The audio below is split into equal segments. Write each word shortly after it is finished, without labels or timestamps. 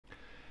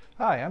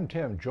Hi, I'm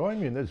Tim. Join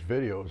me in this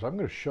video as I'm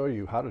going to show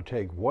you how to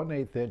take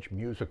 1/8 inch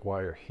music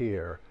wire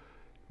here,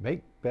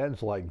 make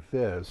bends like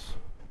this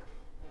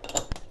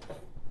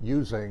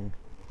using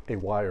a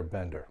wire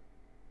bender.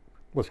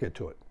 Let's get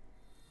to it.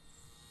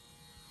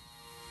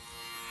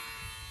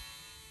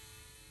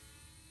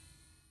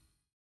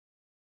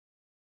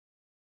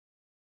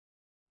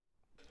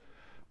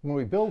 When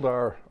we build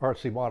our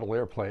RC model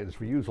airplanes,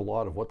 we use a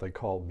lot of what they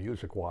call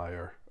music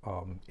wire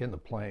in the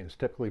planes,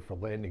 typically for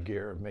landing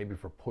gear, maybe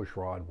for push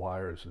rod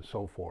wires and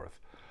so forth.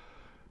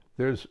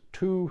 There's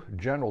two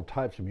general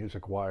types of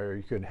music wire.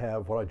 You can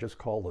have what I just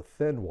call the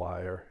thin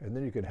wire, and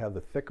then you can have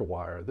the thicker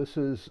wire. This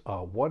is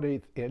a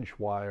 1/8 inch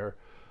wire.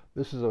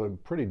 This is a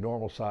pretty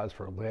normal size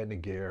for a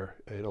landing gear.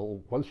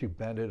 Once you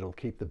bend it, it'll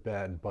keep the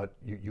bend, but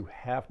you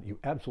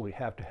absolutely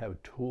have to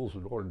have tools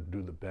in order to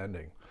do the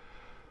bending.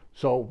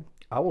 So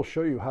I will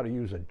show you how to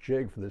use a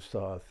jig for this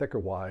thicker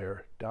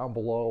wire. Down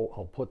below,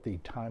 I'll put the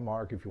time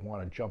mark if you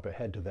want to jump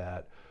ahead to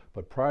that.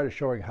 But prior to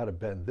showing how to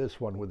bend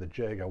this one with a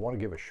jig, I want to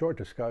give a short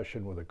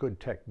discussion with a good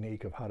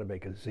technique of how to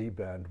make a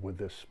Z-bend with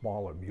this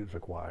smaller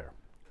music wire.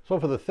 So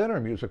for the thinner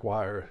music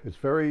wire, it's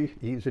very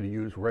easy to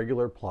use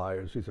regular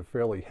pliers. These are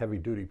fairly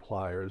heavy-duty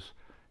pliers.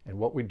 And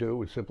what we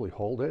do is simply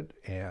hold it,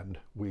 and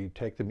we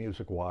take the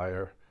music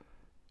wire,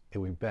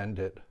 and we bend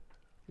it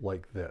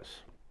like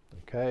this.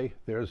 Okay,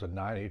 there's a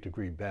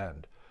 90-degree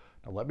bend.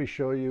 Now let me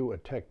show you a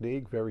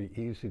technique, very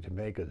easy to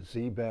make a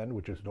Z-bend,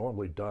 which is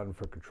normally done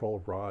for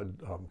control rod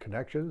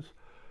connections.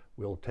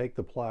 We'll take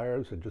the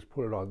pliers and just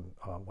put it on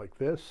like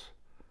this,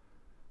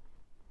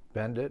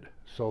 bend it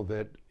so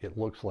that it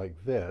looks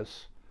like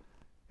this,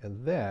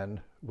 and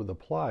then with the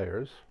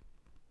pliers,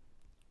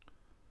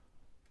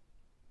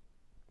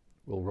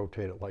 we'll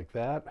rotate it like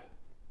that,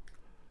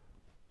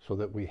 so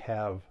that we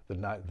have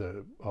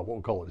what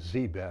we'll call a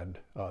Z-bend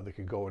that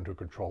can go into a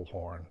control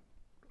horn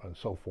and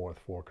so forth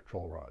for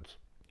control rods.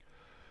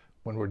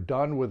 When we're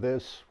done with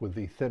this, with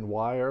the thin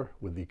wire,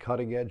 with the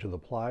cutting edge of the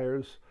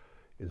pliers,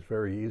 it's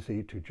very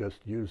easy to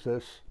just use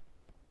this,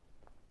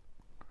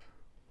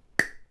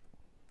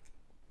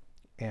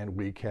 and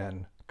we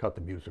can cut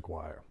the music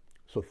wire.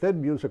 So thin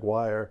music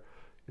wire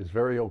is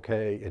very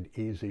okay and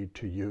easy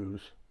to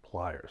use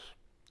pliers.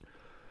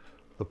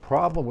 The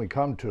problem we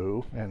come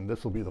to, and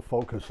this will be the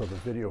focus of the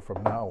video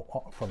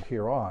from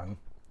here on,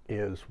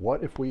 is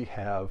what if we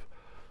have,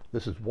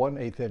 this is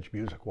 1/8 inch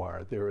music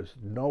wire. There is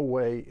no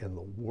way in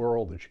the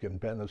world that you can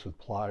bend this with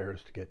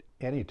pliers to get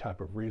any type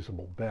of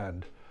reasonable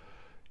bend.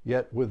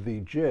 Yet with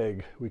the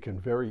jig, we can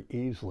very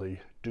easily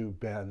do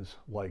bends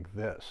like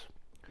this.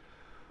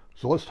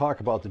 So let's talk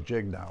about the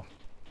jig now.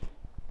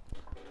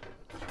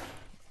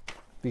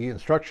 The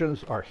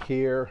instructions are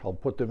here. I'll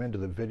put them into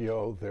the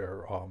video.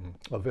 They're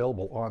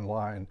available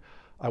online.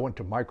 I went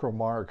to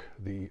Micromark.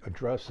 The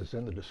address is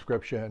in the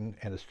description,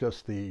 and it's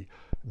just the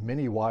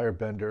mini wire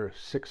bender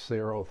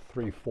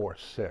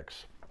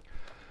 60346.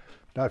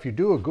 Now, if you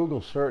do a Google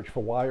search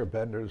for wire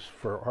benders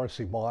for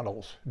RC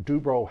models,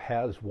 Dubro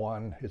has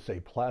one. It's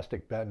a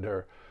plastic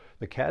bender.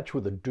 The catch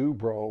with a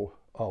Dubro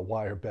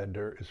wire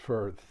bender is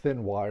for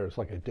thin wires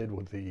like I did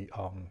with the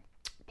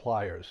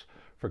pliers.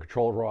 For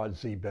control rods,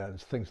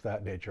 Z-bends, things of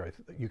that nature.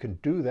 You can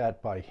do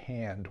that by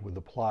hand with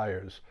the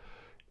pliers.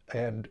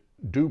 And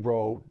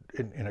Dubro,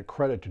 in a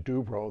credit to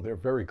Dubro, they're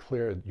very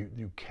clear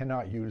you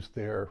cannot use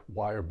their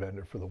wire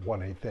bender for the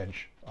 1/8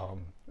 inch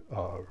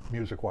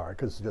music wire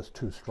because it's just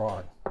too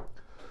strong.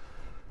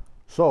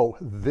 So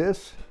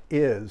this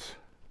is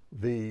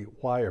the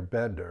wire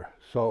bender.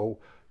 So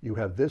you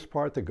have this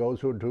part that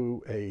goes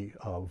into a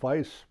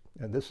vise,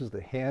 and this is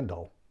the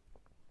handle.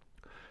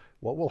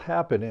 What will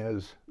happen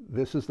is,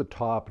 this is the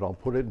top, and I'll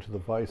put it into the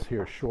vise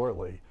here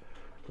shortly.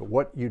 But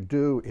what you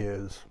do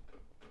is,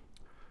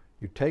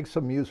 you take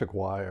some music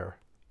wire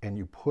and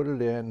you put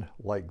it in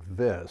like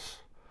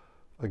this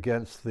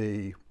against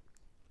the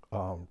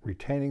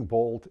retaining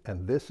bolt,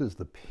 and this is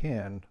the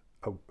pin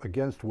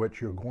against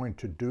which you're going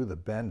to do the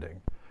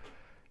bending.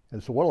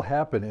 And so what will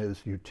happen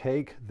is, you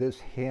take this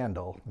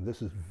handle, and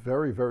this is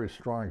very, very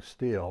strong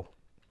steel,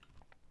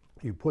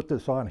 you put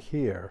this on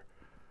here,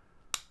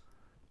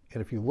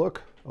 and if you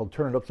look, I'll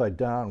turn it upside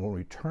down. When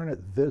we turn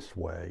it this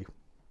way,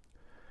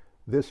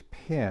 this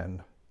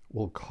pin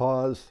will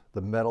cause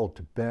the metal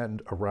to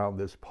bend around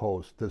this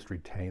post. This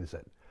retains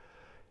it.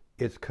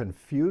 It's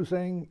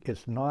confusing.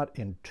 It's not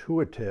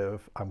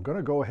intuitive. I'm going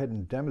to go ahead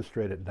and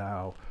demonstrate it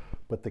now.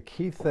 But the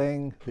key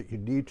thing that you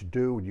need to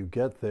do when you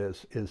get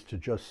this is to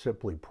just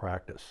simply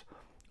practice.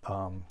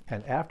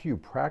 And after you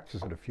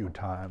practice it a few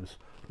times,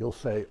 you'll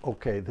say,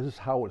 okay, this is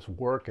how it's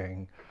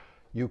working.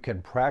 You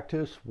can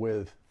practice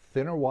with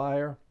thinner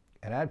wire,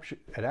 and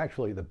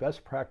actually the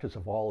best practice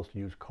of all is to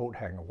use coat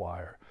hanger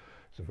wire.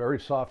 It's a very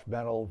soft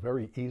metal,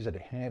 very easy to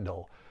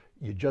handle.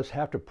 You just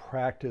have to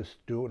practice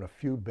doing a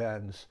few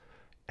bends,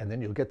 and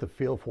then you'll get the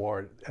feel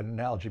for it. An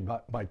analogy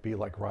might be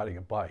like riding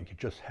a bike. You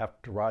just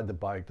have to ride the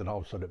bike, then all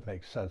of a sudden it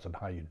makes sense on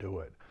how you do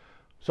it.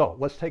 So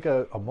let's take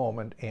a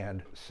moment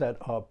and set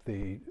up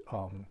the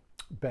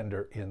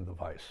bender in the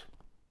vise.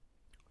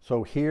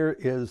 So here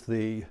is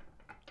the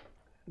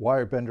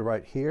wire bender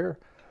right here.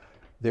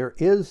 There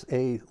is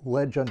a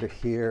ledge under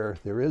here.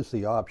 There is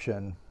the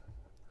option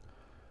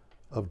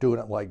of doing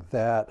it like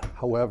that.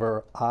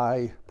 However,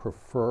 I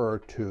prefer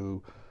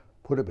to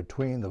put it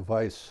between the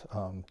vise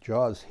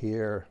jaws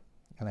here,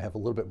 and I have a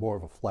little bit more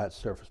of a flat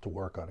surface to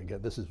work on.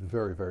 Again, this is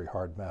very, very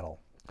hard metal.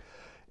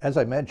 As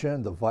I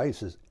mentioned, the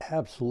vise is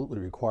absolutely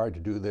required to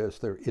do this.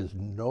 There is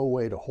no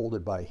way to hold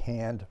it by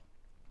hand.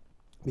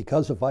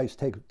 Because the vise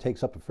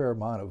takes up a fair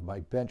amount of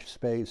my bench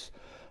space,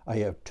 I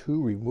have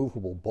two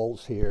removable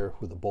bolts here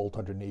with a bolt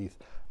underneath.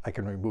 I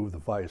can remove the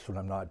vise when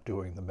I'm not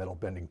doing the metal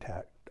bending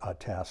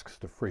tasks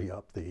to free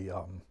up the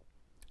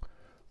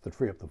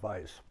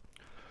vise.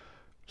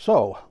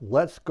 So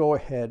let's go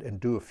ahead and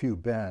do a few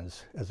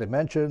bends. As I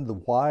mentioned, the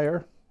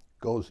wire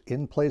goes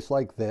in place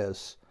like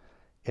this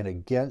and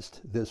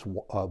against this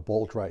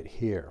bolt right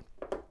here.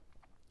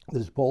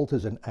 This bolt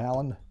is an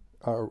Allen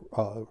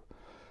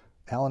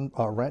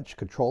wrench,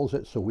 controls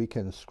it so we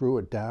can screw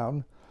it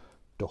down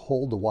to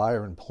hold the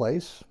wire in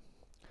place.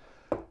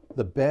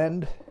 The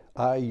bend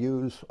I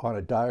use on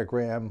a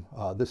diagram,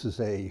 this is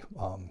a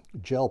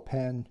gel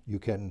pen. You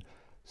can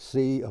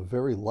see a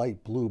very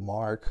light blue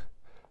mark.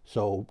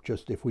 So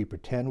just if we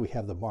pretend we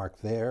have the mark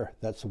there,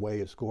 that's the way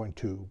it's going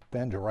to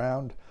bend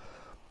around.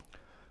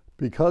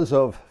 Because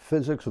of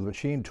physics with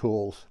machine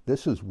tools,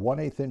 this is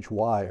 1/8 inch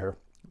wire.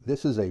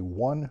 This is a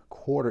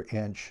 1/4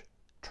 inch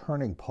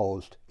turning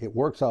post. It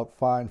works out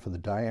fine for the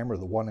diameter of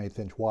the 1/8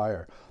 inch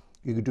wire.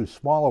 You could do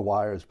smaller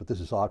wires, but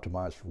this is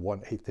optimized for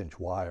 1/8 inch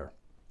wire.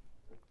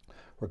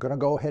 We're going to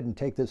go ahead and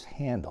take this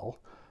handle.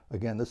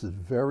 Again, this is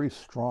very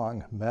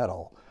strong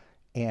metal.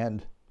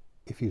 And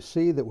if you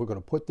see that we're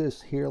going to put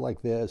this here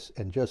like this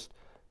and just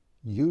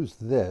use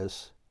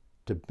this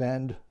to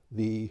bend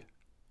the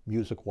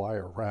music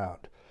wire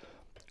around.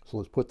 So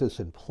let's put this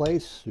in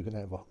place. You're going to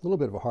have a little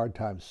bit of a hard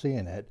time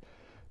seeing it,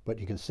 but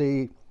you can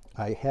see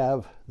I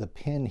have the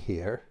pin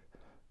here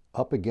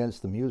up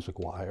against the music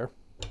wire,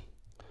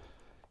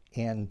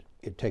 and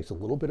it takes a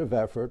little bit of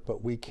effort,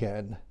 but we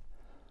can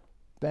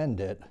bend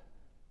it.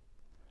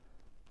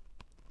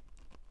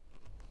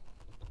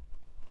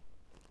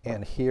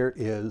 And here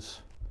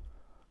is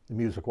the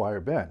music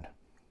wire bend.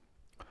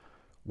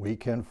 We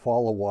can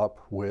follow up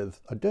with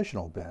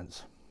additional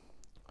bends.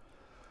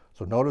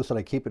 So notice that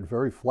I keep it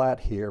very flat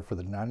here for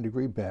the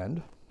 90-degree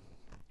bend.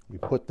 We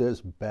put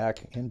this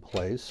back in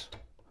place.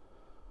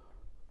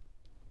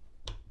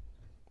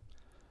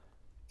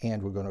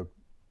 And we're going to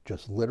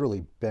just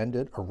literally bend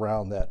it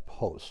around that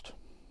post.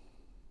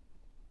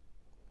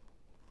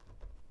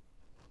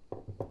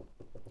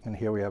 And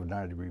here we have a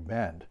 90-degree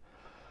bend.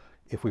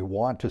 If we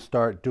want to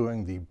start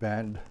doing the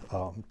bend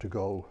to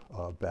go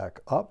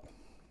back up,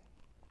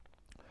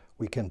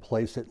 we can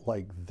place it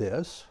like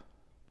this.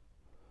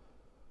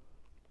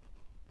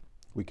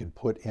 We can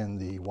put in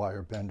the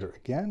wire bender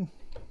again.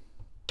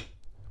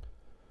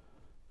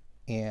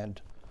 And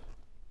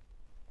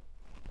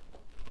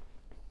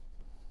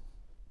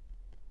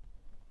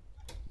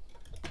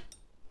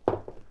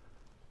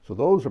so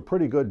those are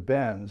pretty good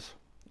bends.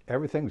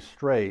 Everything's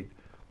straight.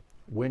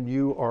 When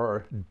you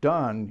are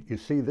done, you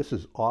see this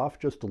is off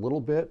just a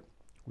little bit.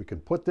 We can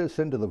put this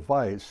into the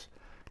vise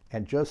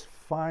and just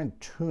fine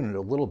tune it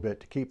a little bit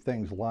to keep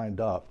things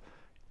lined up.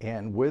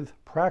 And with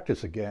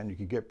practice again, you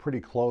can get pretty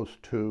close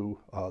to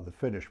the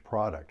finished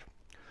product.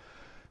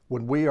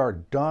 When we are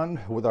done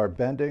with our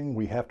bending,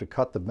 we have to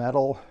cut the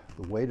metal.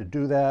 The way to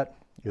do that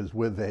is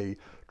with a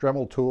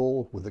Dremel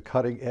tool with a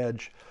cutting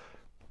edge,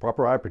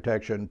 proper eye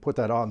protection, put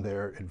that on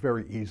there, it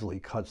very easily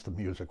cuts the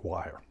music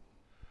wire.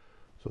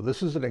 So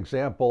this is an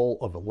example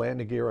of a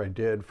landing gear I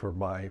did for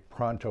my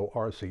Pronto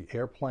RC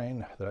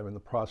airplane that I'm in the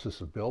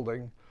process of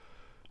building.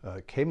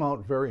 It came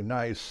out very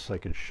nice. I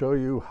can show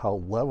you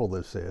how level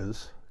this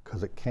is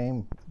because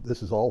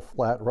this is all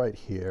flat right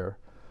here.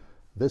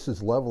 This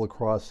is level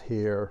across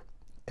here.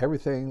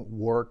 Everything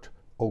worked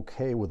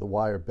okay with the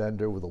wire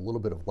bender with a little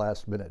bit of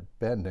last minute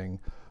bending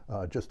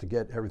just to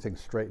get everything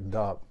straightened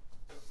up.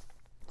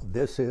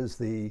 This is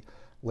the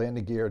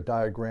landing gear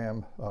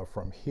diagram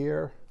from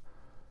here,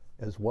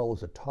 as well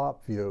as a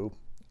top view.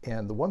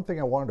 And the one thing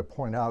I wanted to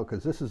point out,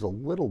 because this is a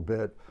little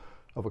bit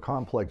of a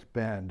complex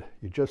bend,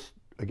 you just,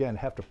 again,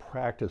 have to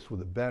practice with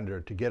the bender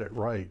to get it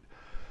right.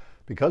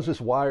 Because this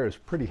wire is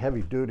pretty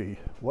heavy duty,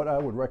 what I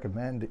would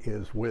recommend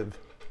is with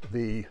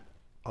the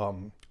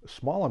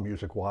smaller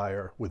music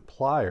wire with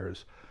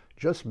pliers,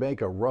 just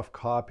make a rough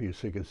copy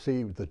so you can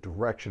see the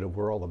direction of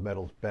where all the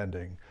metal's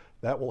bending.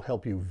 That will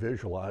help you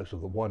visualize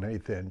with the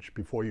 1/8 inch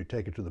before you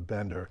take it to the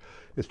bender.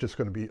 It's just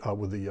going to be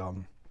with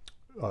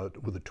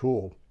the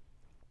tool.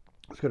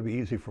 It's going to be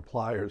easy for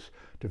pliers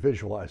to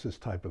visualize this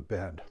type of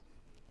bend.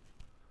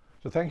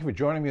 So thank you for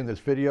joining me in this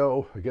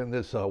video. Again,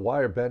 this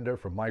wire bender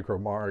from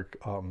Micromark,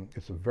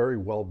 it's a very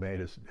well made,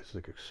 it's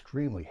like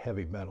extremely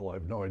heavy metal. I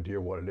have no idea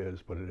what it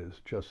is, but it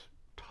is just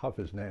tough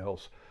as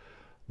nails.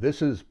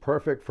 This is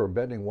perfect for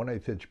bending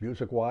 1/8 inch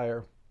music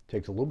wire.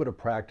 Takes a little bit of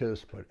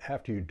practice, but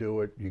after you do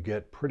it, you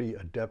get pretty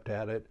adept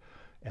at it.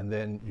 And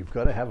then you've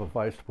got to have a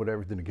vise to put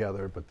everything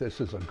together, but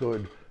this is a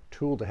good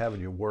tool to have in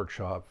your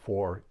workshop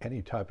for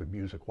any type of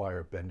music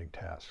wire bending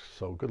tasks.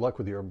 So good luck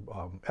with your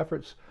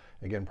efforts.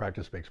 Again,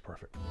 practice makes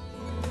perfect.